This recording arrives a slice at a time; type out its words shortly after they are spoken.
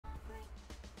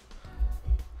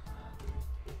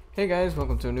Hey guys,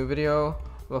 welcome to a new video.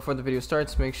 Before the video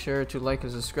starts, make sure to like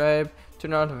and subscribe,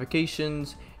 turn on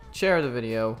notifications, share the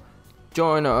video,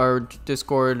 join our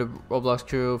Discord, Roblox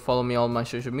crew, follow me on all my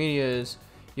social medias.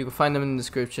 You can find them in the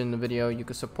description of the video. You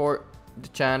can support the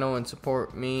channel and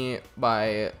support me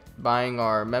by buying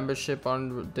our membership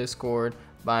on Discord,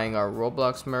 buying our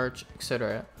Roblox merch,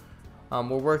 etc.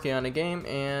 We're working on a game,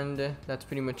 and that's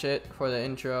pretty much it for the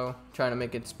intro. Trying to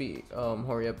make it speed,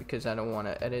 hurry up, because I don't want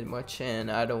to edit much,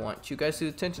 and I don't want you guys to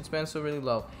attention span so really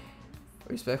low.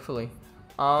 Respectfully,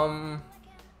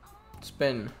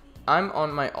 spin. I'm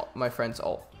on my friend's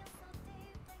ult.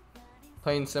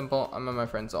 Plain simple. I'm on my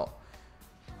friend's ult.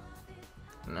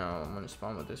 Now I'm gonna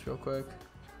spawn with this real quick.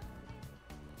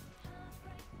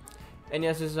 And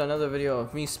yes, this is another video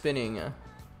of me spinning.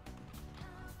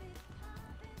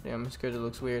 Yeah, I'm scared it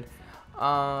looks weird.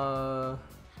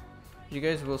 You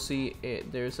guys will see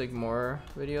it. There's like more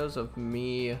videos of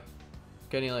me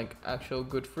getting like actual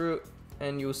good fruit,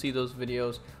 and you'll see those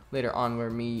videos later on where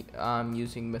me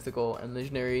using mythical and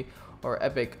legendary or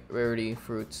epic rarity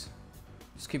fruits.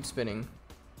 Just keep spinning.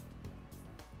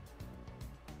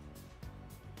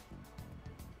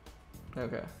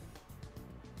 Okay.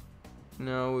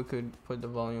 Now we could put the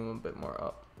volume a bit more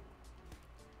up.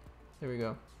 There we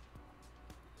go.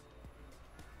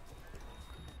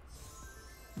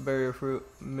 Barrier fruit,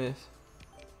 myth.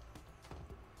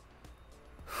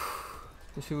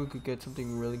 Let's see if we could get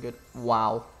something really good.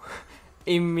 Wow.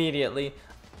 Immediately.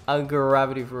 A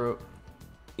gravity fruit.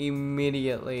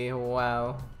 Immediately.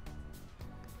 Wow.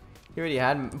 He already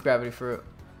had gravity fruit.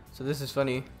 So this is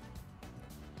funny.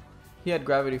 He had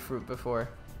gravity fruit before.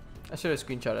 I should have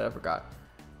screenshot it. I forgot.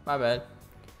 My bad.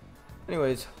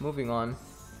 Anyways, moving on.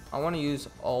 I want to use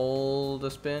all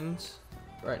the spins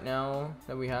right now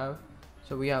that we have.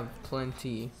 So we have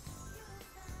plenty.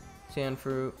 Sand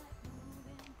fruit.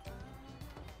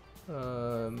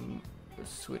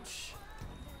 Switch.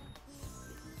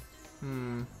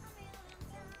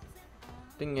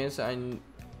 Thing is,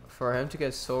 for him to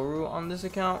get Soru on this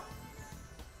account,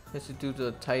 he has to do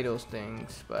the titles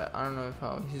things, but I don't know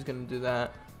how he's gonna do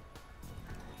that.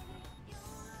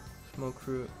 Smoke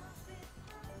fruit.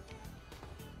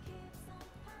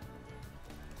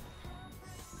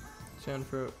 Sand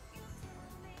fruit.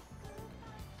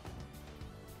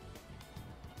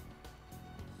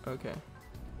 Okay,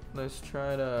 let's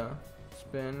try to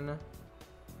spin,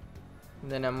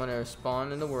 and then I'm gonna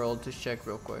spawn in the world to check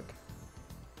real quick.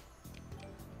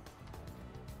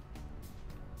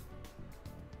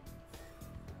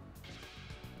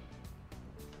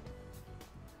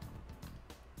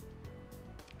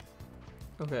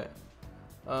 Okay,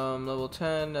 level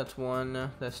 10, that's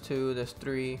 1, that's 2, that's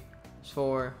 3, that's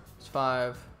 4, that's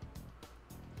 5,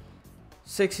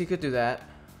 6, you could do that.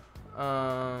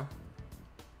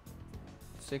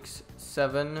 6,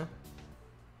 7.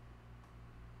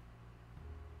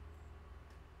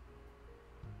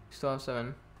 Still have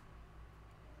 7.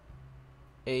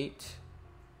 8,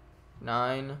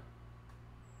 9.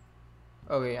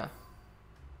 Okay, yeah.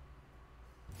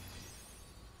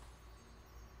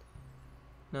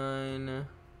 9,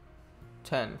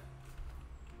 10.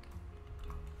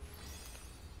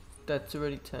 That's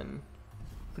already 10.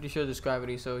 Pretty sure there's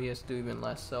gravity, so he has to do even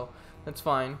less, so that's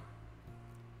fine.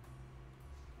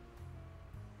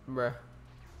 Bruh.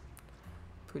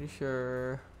 Pretty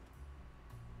sure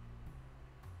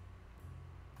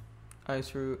ice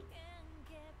fruit,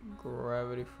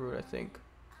 gravity fruit, I think.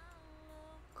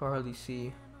 Can't hardly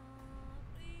see.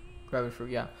 Gravity fruit,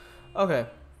 yeah. Okay.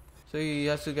 So he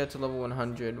has to get to level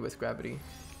 100 with gravity.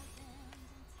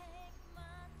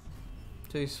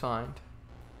 So he's fine.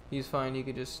 He's fine. He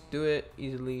could just do it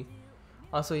easily.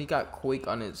 Also, he got Quake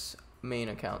on his main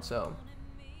account, so.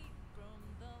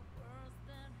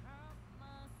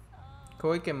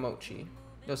 Quake and Mochi.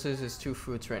 Those are his 2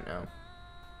 fruits right now.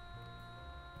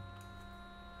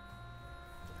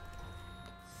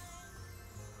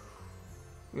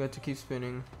 We have to keep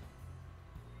spinning.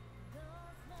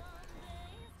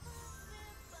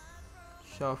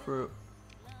 Shell fruit.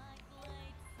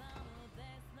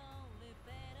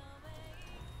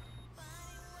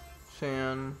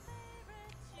 Sand.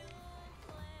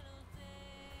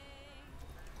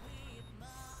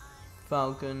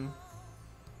 Falcon.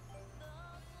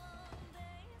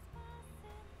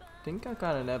 I think I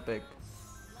got an epic.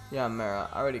 Yeah, Mara.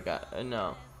 I already got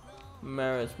no.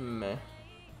 Mara's meh.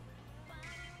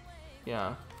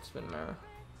 Yeah, it's been Mara.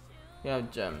 We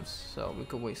have gems, so we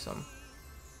could waste some.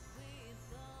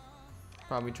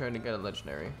 Probably trying to get a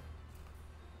legendary.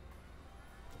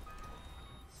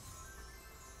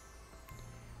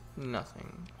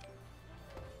 Nothing.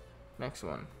 Next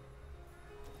one.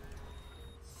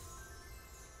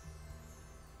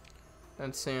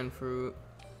 That's sand fruit.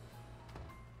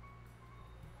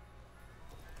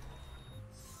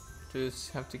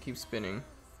 Just have to keep spinning.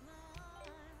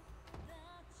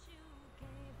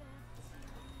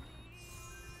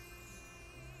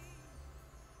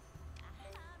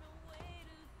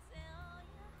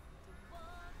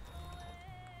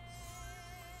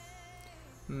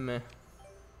 Meh.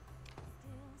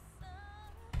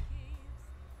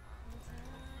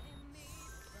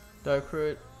 Dark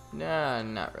fruit? Nah,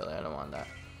 not really. I don't want that.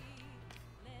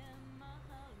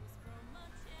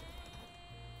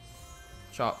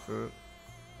 Chop fruit.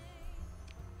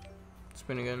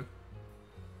 Spin again.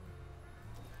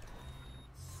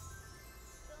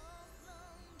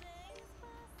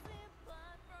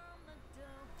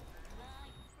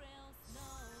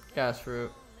 Gas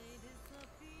fruit.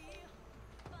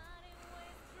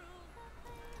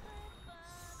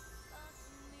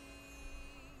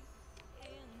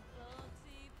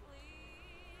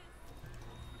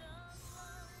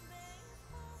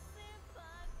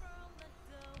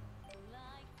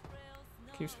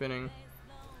 Keep spinning.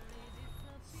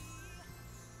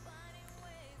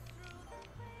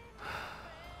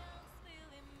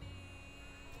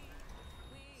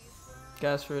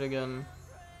 Gas fruit again.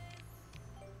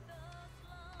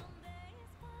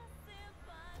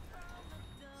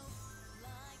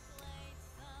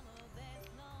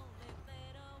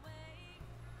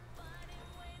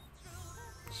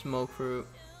 Smoke fruit.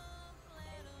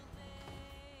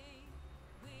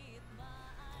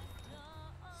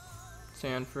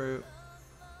 Sand fruit.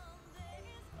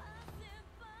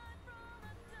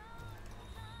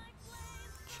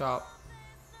 Chop.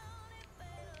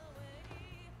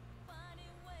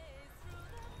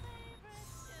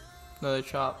 Another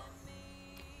chop.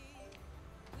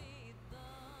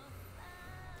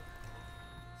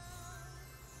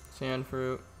 Sand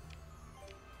fruit.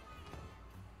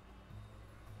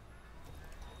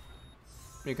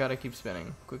 You gotta keep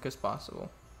spinning, quick as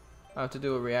possible. I have to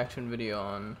do a reaction video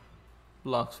on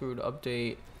Roblox fruit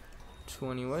update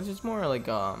 20, which is more like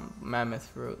mammoth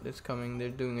fruit that's coming. They're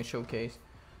doing a showcase,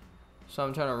 so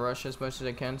I'm trying to rush as much as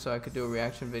I can so I could do a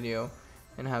reaction video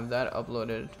and have that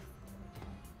uploaded.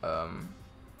 Well,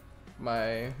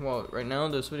 right now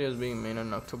this video is being made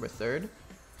on October 3rd,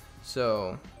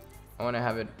 so I want to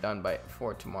have it done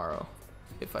for tomorrow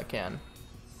if I can.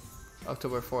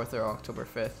 October 4th or October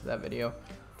 5th, that video.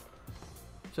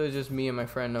 So it's just me and my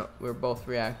friend. We're both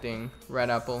reacting.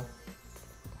 Red Apple,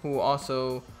 who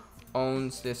also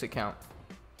owns this account.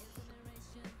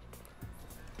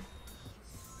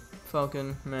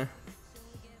 Falcon, meh.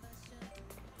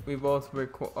 We both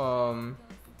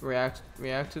react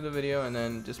to the video and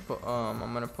then just put I'm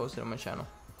gonna post it on my channel.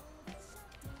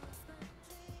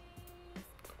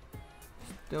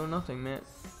 Still nothing, man.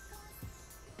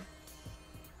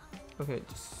 Okay,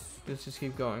 let's just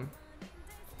keep going.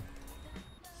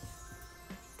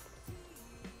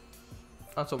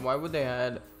 Also, why would they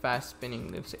add fast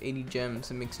spinning? There's 80 gems.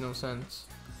 It makes no sense.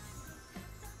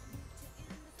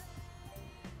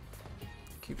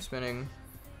 Keep spinning.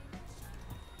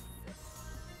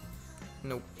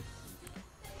 Nope.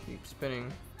 Keep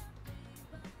spinning.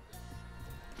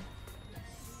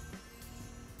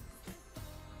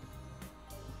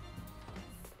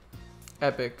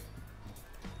 Epic.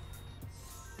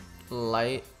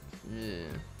 Light. Yeah.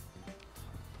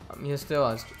 He still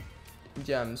has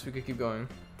gems. We could keep going.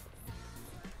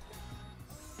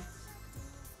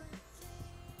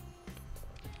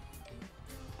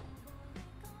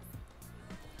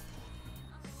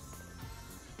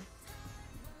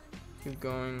 Keep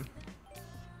going.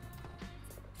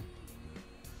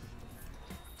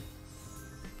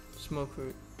 Smoke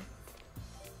fruit.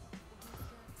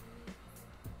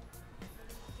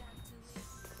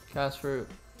 Cast fruit.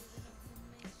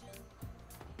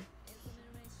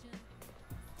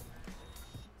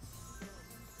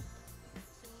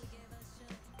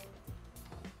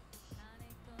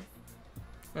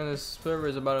 And this server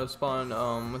is about to spawn,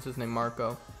 what's his name,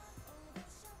 Marco.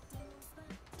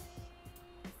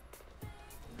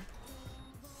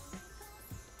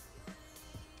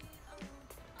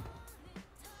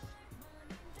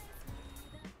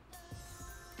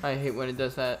 I hate when it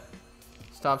does that.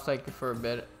 Stops like for a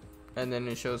bit, and then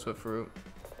it shows with fruit.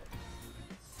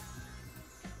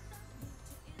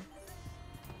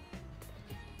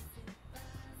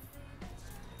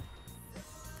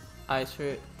 Ice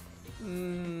fruit.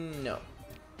 No.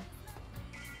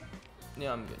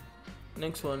 Yeah, I'm good.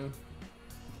 Next one.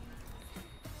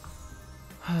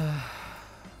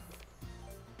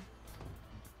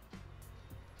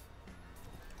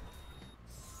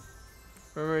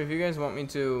 Remember, if you guys want me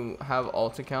to have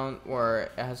alt account where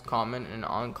it has common and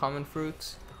uncommon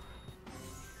fruits,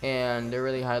 and they're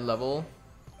really high level.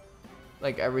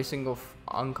 Like every single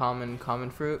uncommon, common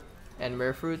fruit, and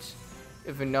rare fruits.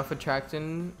 If enough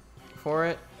attraction for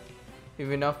it, if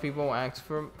enough people ask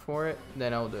for it,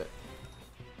 then I'll do it.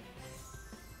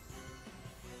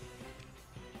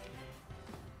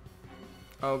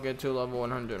 I'll get to level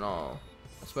 100 all,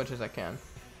 as much as I can.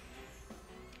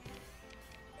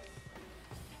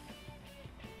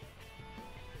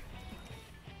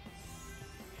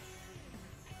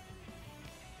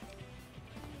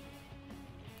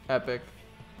 Epic.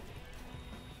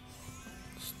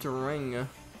 String.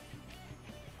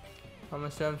 How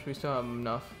much times we still have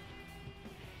enough?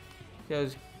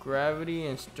 There's gravity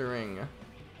and string.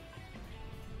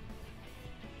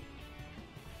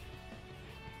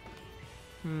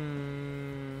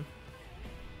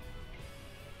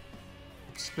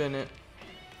 Spin it.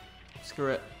 Screw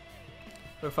it.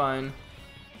 We're fine.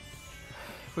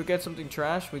 If we get something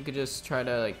trash, we could just try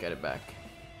to like get it back.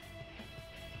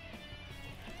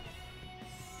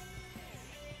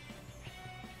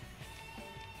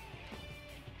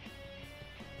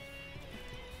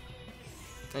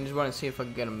 I just want to see if I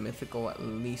can get a mythical at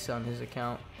least on his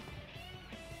account.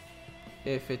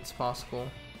 If it's possible.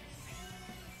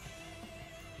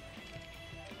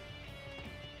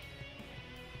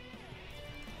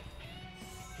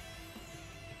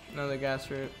 Another gas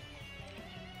root.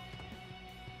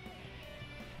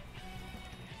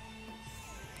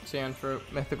 Sand fruit.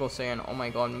 Mythical sand. Oh my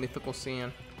god, mythical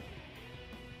sand.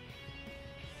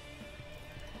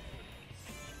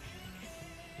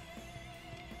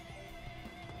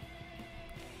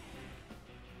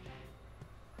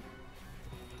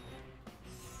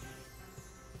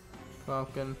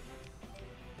 Falcon.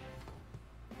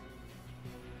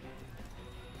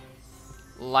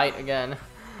 Light again.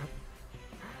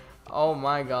 Oh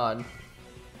my god.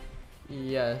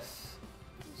 Yes.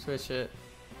 Switch it.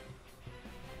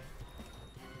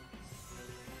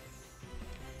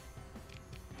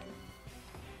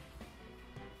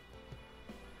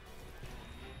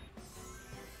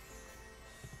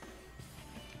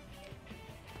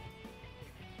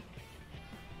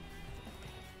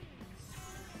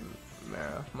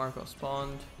 Marco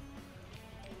spawned.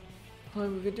 I don't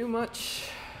think we could do much.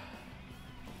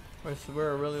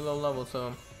 We're a really low level,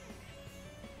 so.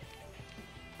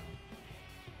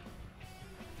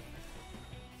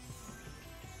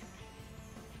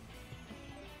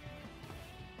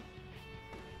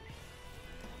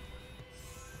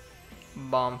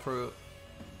 Bomb fruit.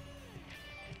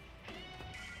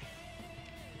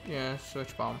 Yeah,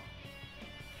 switch bomb.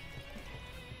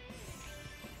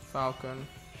 Falcon.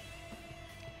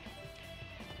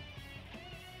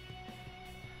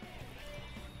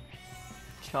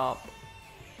 Chop.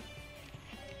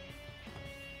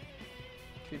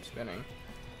 Keep spinning.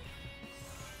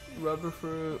 Rubber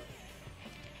fruit.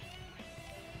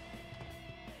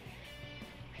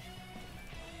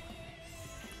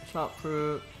 Chop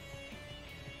fruit.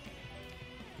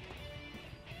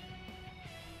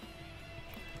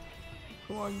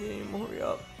 Come on, game, hurry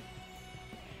up.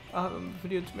 I have a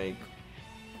video to make.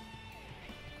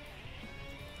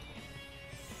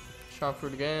 Chop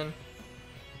fruit again.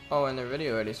 Oh, and their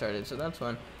video already started, so that's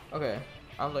fun. Okay,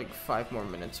 I have like 5 more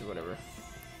minutes or whatever.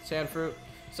 Sand fruit.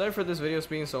 Sorry for this video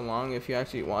being so long. If you're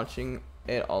actually watching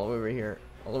it all the way over here,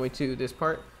 all the way to this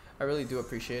part, I really do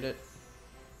appreciate it.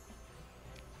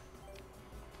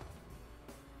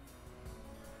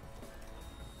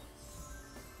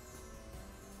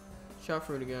 Shot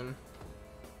fruit again.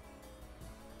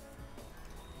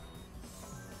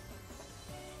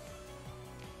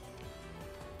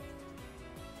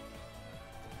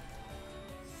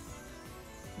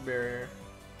 Barrier.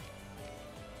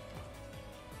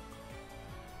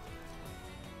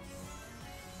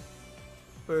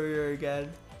 Barrier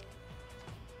again.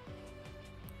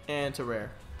 And it's a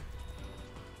rare.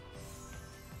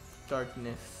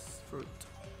 Darkness fruit.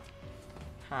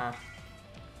 Ha.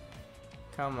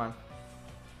 Come on.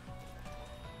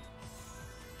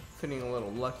 Feeling a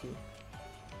little lucky.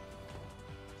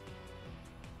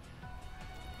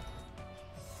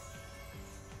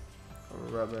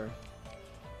 Rubber.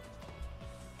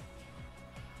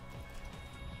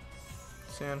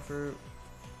 Sand fruit.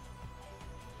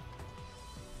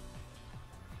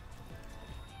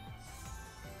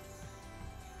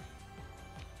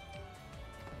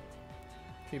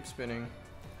 Keep spinning.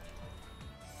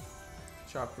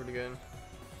 Chop fruit again.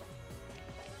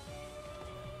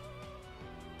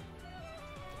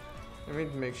 I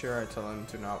need to make sure I tell him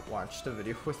to not watch the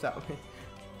video without me.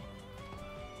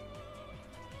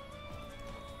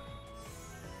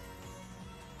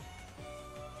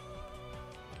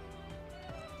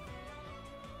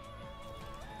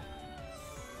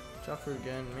 Chop fruit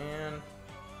again, man.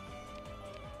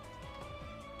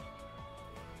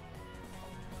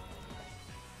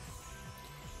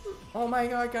 Oh my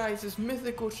god, guys, this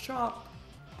mythical chop.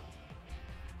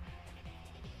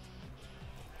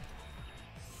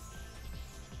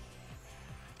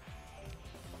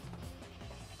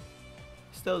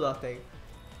 Still nothing.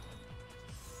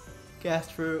 Gas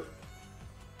fruit.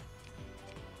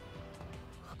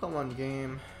 Come on,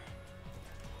 game.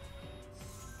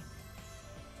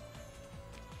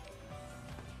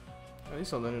 At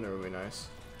least a legendary would be nice.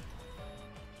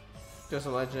 Just a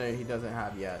legendary he doesn't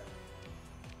have yet.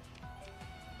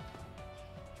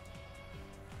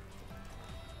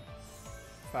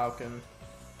 Falcon.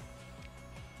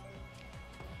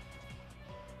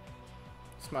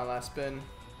 It's my last spin.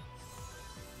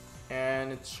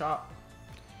 And it's shot.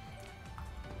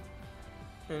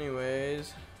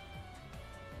 Anyways.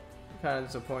 Kind of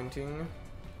disappointing.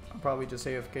 I'll probably just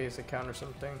AFK his account or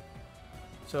something.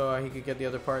 So he could get the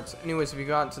other parts. Anyways, if you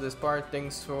got to this part,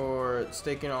 thanks for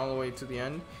sticking all the way to the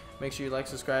end. Make sure you like,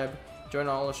 subscribe, join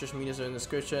all our social medias in the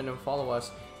description, and follow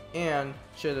us. And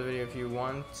share the video if you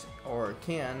want or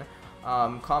can.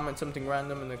 Comment something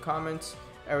random in the comments.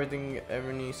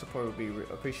 Any support would be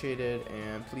appreciated.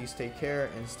 And please take care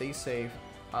and stay safe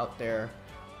out there.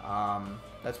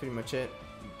 That's pretty much it.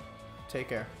 Take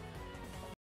care.